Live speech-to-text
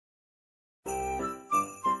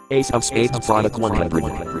Ace of Spades product 100.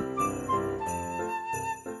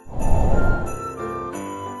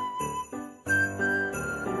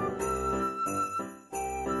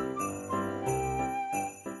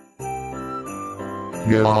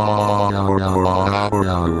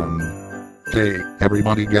 Hey,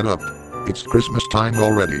 everybody get up. It's Christmas time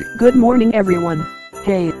already. Good morning, everyone.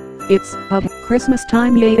 Hey, it's Christmas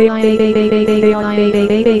time. Yay,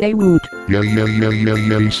 woot.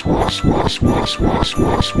 Yay, swah, swah, swah, swah,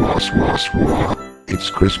 swah, swah, swah, swah. It's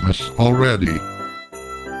Christmas already.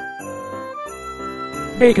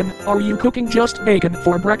 Bacon, are you cooking just bacon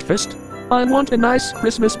for breakfast? I want a nice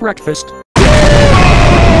Christmas breakfast.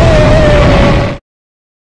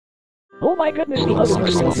 Oh my goodness,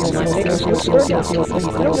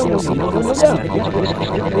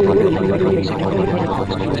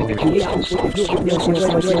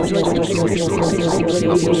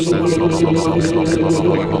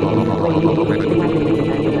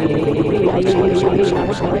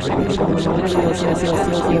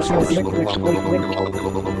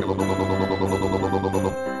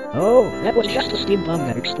 Oh, that was just a steam bomb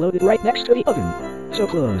that exploded right next to the oven. So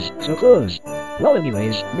close, so close. Well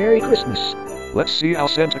anyways, Merry Christmas. Let's see how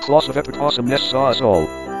Santa Claus of epic awesomeness saw us all.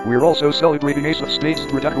 We're also celebrating Ace of Spades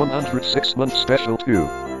product 106 month special too.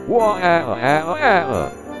 Wow!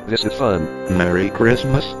 This is fun. Merry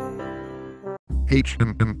Christmas.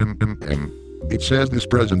 It says this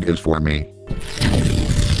present is for me.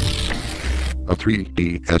 A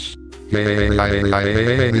 3DS.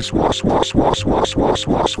 Yay, swah, swah, swah, swah, swah,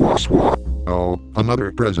 swah, swah, swah. Oh,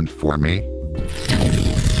 another present for me.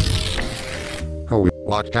 Oh,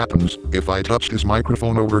 what happens if I touch this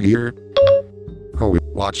microphone over here? Oh,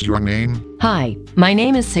 what's your name? Hi, my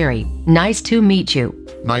name is Siri. Nice to meet you.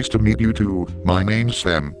 Nice to meet you too. My name's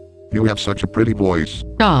Sam. You have such a pretty voice.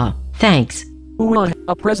 Aw, thanks. Ooh,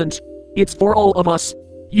 a present. It's for all of us.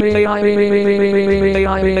 Yay,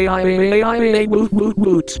 woot, woot,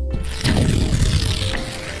 woot.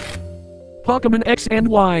 Pokemon X and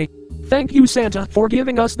Y. Thank you, Santa, for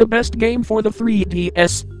giving us the best game for the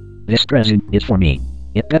 3DS. This present is for me.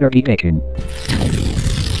 It better be bacon.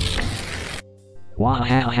 Wow,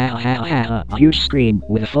 a huge screen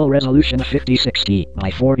with a full resolution of 5060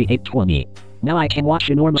 by 4820. Now I can watch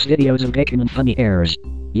enormous videos of bacon and funny errors.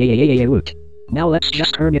 Yay, woot. Now let's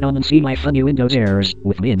just turn it on and see my funny Windows errors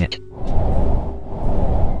with me in it.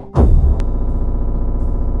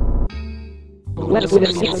 Let's do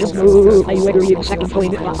this. I whether you second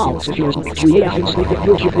point out if you're yeah,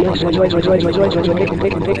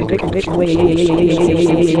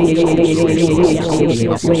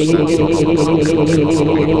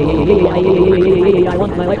 I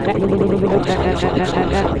want my life back.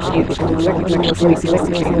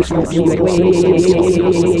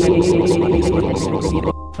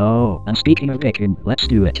 Oh, and speaking of bacon, let's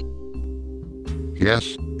do it.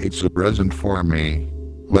 Yes, it's a present for me.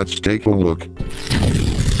 Let's take a look.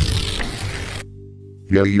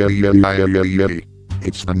 Yay.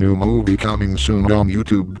 It's the new movie coming soon on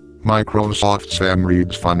YouTube. Microsoft Sam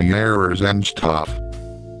reads funny errors and stuff.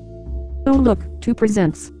 Oh look, 2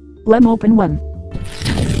 presents. Lem open one.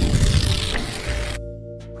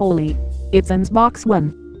 Holy. It's M's box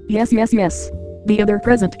one. Yes. The other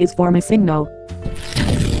present is for Missingno.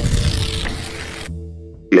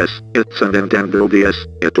 Yes, it's a Nintendo DS.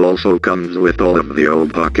 It also comes with all of the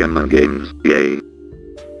old Pokemon games. Yay.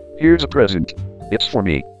 Here's a present. It's for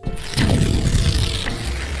me.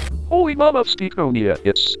 Holy mama Steakonia,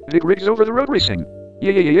 it's Big Rigs Over the Road Racing.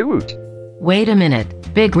 Yay, woot. Wait a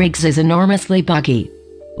minute, Big Rigs is enormously buggy.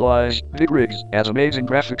 Lies, Big Rigs has amazing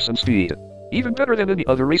graphics and speed. Even better than any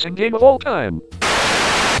other racing game of all time.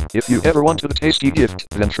 If you ever wanted a tasty gift,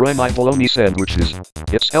 then try my bologna sandwiches.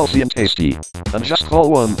 It's healthy and tasty. And just call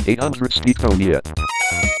 1-800-SPEAKONIA.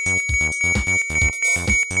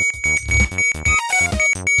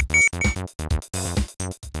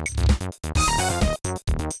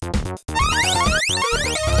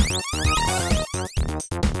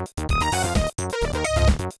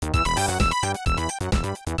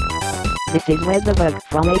 This is Weatherbug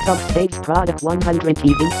from Ace of Spades product 100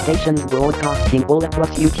 TV stations broadcasting all across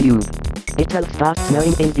YouTube. It will start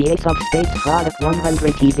snowing in the Ace of Spades product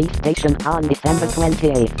 100 TV station on December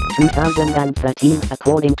 28, 2013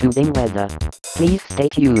 according to Bing Weather. Please stay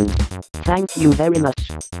tuned. Thank you very much.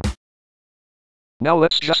 Now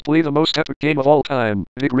let's just play the most epic game of all time,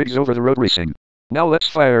 Big Rigs Over the Road Racing. Now let's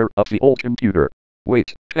fire up the old computer.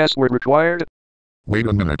 Wait, password required? Wait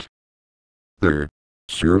a minute. There.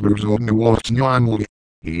 Servers on the walls only.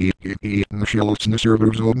 Hey,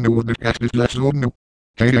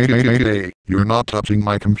 you're not touching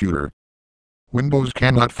my computer. Windows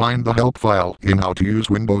cannot find the help file in how to use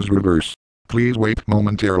Windows Reverse. Please wait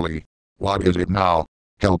momentarily. What is it now?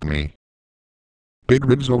 Help me. Big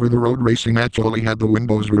Rigs Over the Road Racing actually had the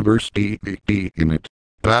Windows Reverse D in it.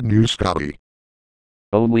 Bad news, Scotty.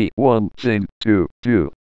 Only one thing to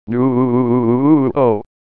do. No.